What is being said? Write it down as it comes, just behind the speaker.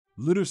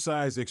Litter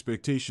size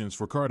expectations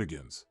for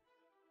Cardigans.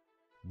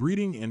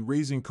 Breeding and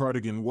raising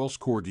Cardigan Welsh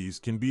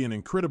Corgis can be an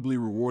incredibly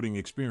rewarding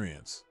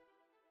experience.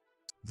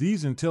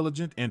 These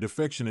intelligent and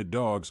affectionate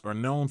dogs are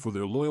known for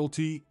their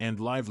loyalty and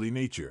lively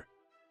nature.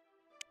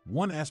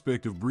 One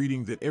aspect of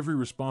breeding that every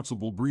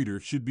responsible breeder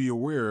should be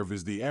aware of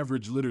is the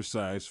average litter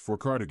size for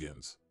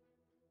Cardigans.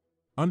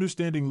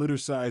 Understanding litter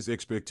size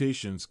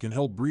expectations can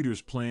help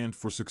breeders plan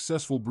for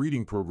successful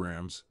breeding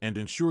programs and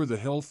ensure the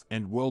health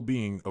and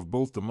well-being of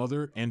both the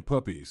mother and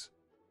puppies.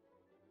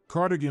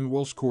 Cardigan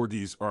Welsh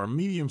Corgis are a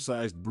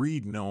medium-sized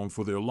breed known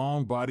for their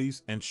long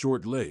bodies and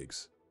short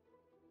legs.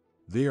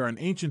 They are an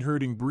ancient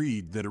herding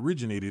breed that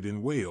originated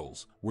in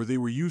Wales, where they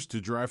were used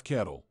to drive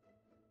cattle.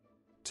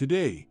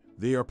 Today,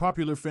 they are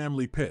popular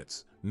family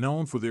pets,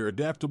 known for their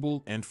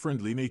adaptable and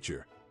friendly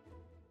nature.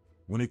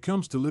 When it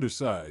comes to litter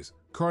size,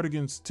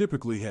 Cardigans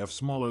typically have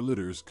smaller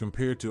litters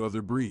compared to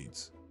other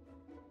breeds.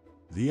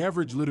 The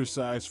average litter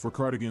size for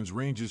Cardigans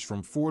ranges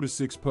from 4 to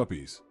 6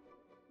 puppies.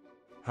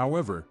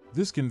 However,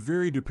 this can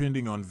vary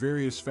depending on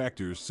various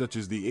factors such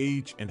as the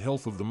age and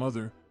health of the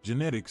mother,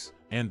 genetics,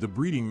 and the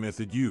breeding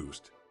method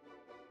used.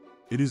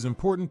 It is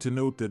important to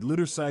note that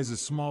litter sizes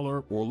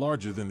smaller or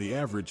larger than the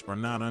average are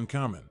not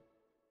uncommon.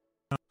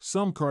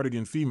 Some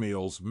Cardigan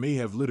females may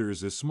have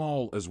litters as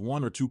small as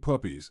 1 or 2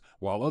 puppies,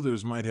 while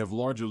others might have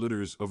larger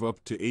litters of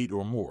up to 8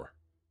 or more.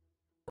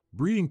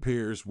 Breeding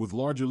pairs with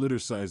larger litter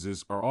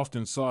sizes are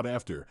often sought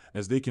after,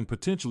 as they can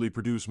potentially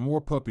produce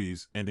more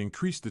puppies and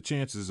increase the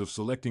chances of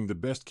selecting the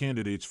best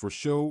candidates for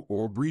show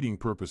or breeding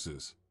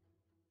purposes.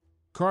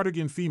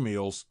 Cardigan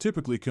females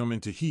typically come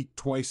into heat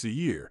twice a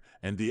year,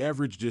 and the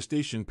average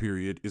gestation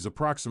period is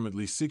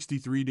approximately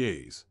 63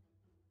 days.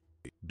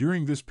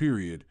 During this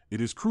period,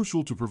 it is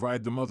crucial to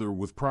provide the mother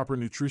with proper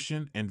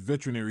nutrition and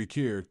veterinary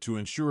care to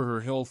ensure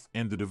her health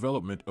and the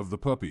development of the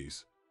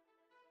puppies.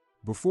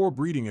 Before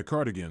breeding a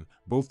Cardigan,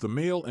 both the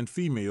male and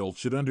female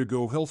should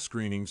undergo health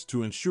screenings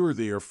to ensure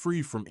they are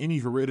free from any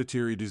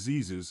hereditary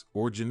diseases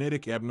or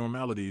genetic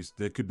abnormalities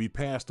that could be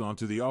passed on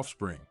to the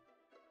offspring.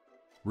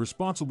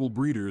 Responsible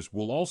breeders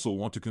will also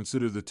want to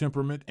consider the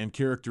temperament and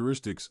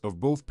characteristics of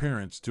both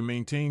parents to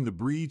maintain the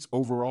breed's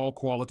overall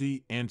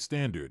quality and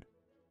standard.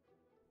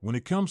 When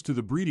it comes to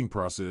the breeding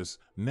process,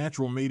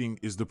 natural mating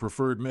is the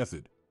preferred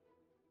method.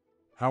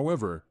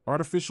 However,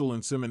 artificial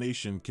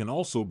insemination can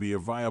also be a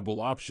viable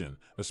option,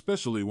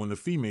 especially when the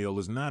female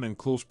is not in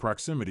close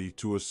proximity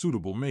to a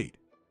suitable mate.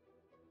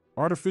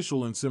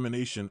 Artificial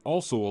insemination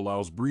also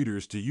allows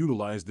breeders to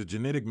utilize the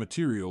genetic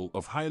material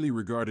of highly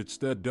regarded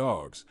stud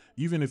dogs,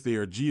 even if they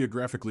are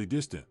geographically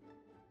distant.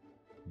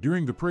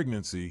 During the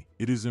pregnancy,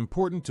 it is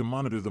important to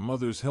monitor the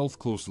mother's health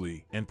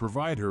closely and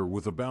provide her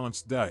with a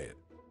balanced diet.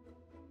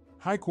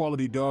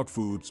 High-quality dog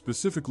food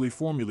specifically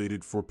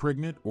formulated for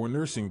pregnant or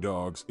nursing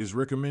dogs is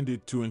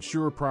recommended to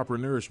ensure proper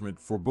nourishment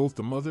for both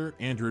the mother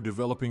and her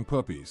developing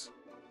puppies.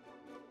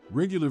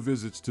 Regular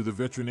visits to the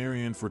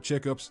veterinarian for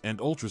checkups and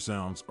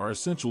ultrasounds are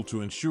essential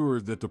to ensure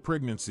that the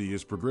pregnancy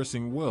is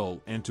progressing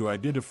well and to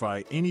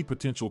identify any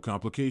potential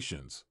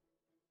complications.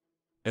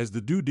 As the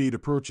due date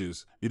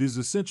approaches, it is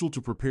essential to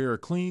prepare a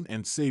clean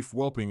and safe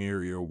whelping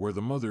area where the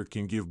mother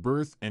can give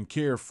birth and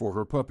care for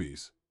her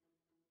puppies.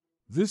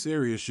 This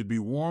area should be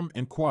warm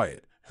and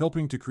quiet,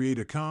 helping to create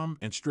a calm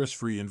and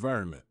stress-free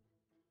environment.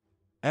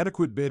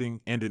 Adequate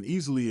bedding and an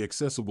easily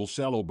accessible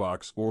shallow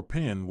box or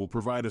pen will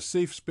provide a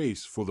safe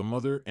space for the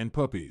mother and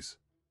puppies.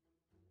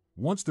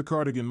 Once the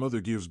Cardigan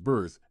mother gives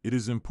birth, it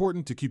is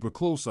important to keep a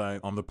close eye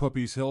on the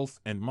puppy's health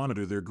and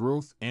monitor their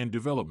growth and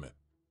development.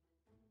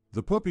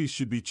 The puppies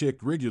should be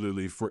checked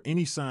regularly for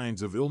any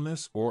signs of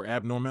illness or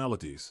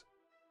abnormalities.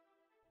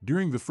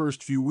 During the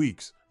first few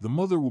weeks, the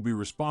mother will be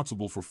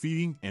responsible for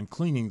feeding and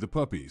cleaning the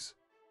puppies.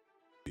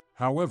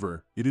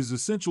 However, it is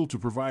essential to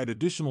provide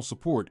additional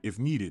support if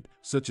needed,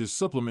 such as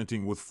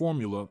supplementing with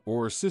formula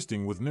or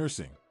assisting with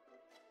nursing.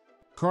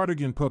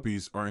 Cardigan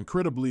puppies are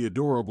incredibly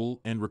adorable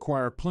and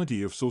require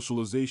plenty of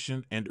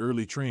socialization and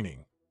early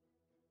training.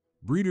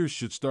 Breeders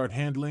should start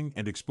handling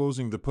and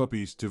exposing the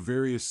puppies to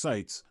various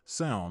sights,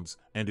 sounds,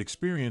 and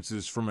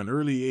experiences from an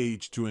early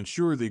age to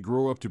ensure they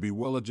grow up to be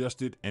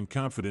well-adjusted and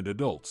confident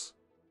adults.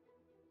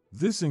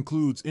 This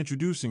includes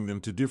introducing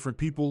them to different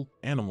people,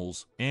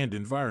 animals, and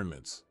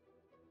environments.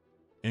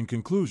 In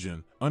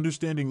conclusion,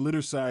 understanding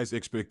litter size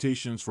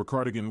expectations for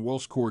Cardigan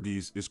Welsh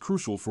Corgis is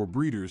crucial for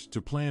breeders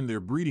to plan their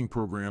breeding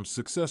programs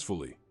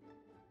successfully.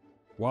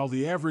 While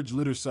the average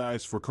litter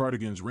size for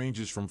Cardigans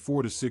ranges from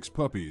 4 to 6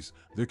 puppies,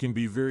 there can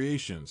be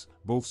variations,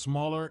 both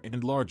smaller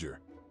and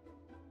larger.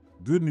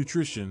 Good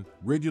nutrition,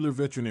 regular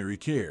veterinary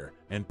care,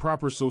 and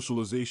proper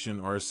socialization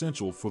are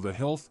essential for the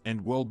health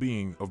and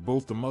well-being of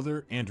both the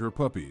mother and her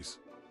puppies.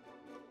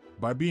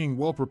 By being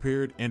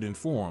well-prepared and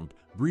informed,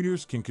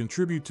 breeders can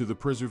contribute to the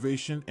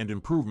preservation and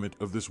improvement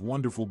of this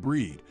wonderful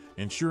breed,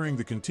 ensuring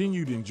the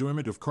continued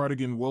enjoyment of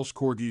Cardigan Welsh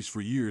Corgis for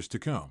years to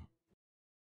come.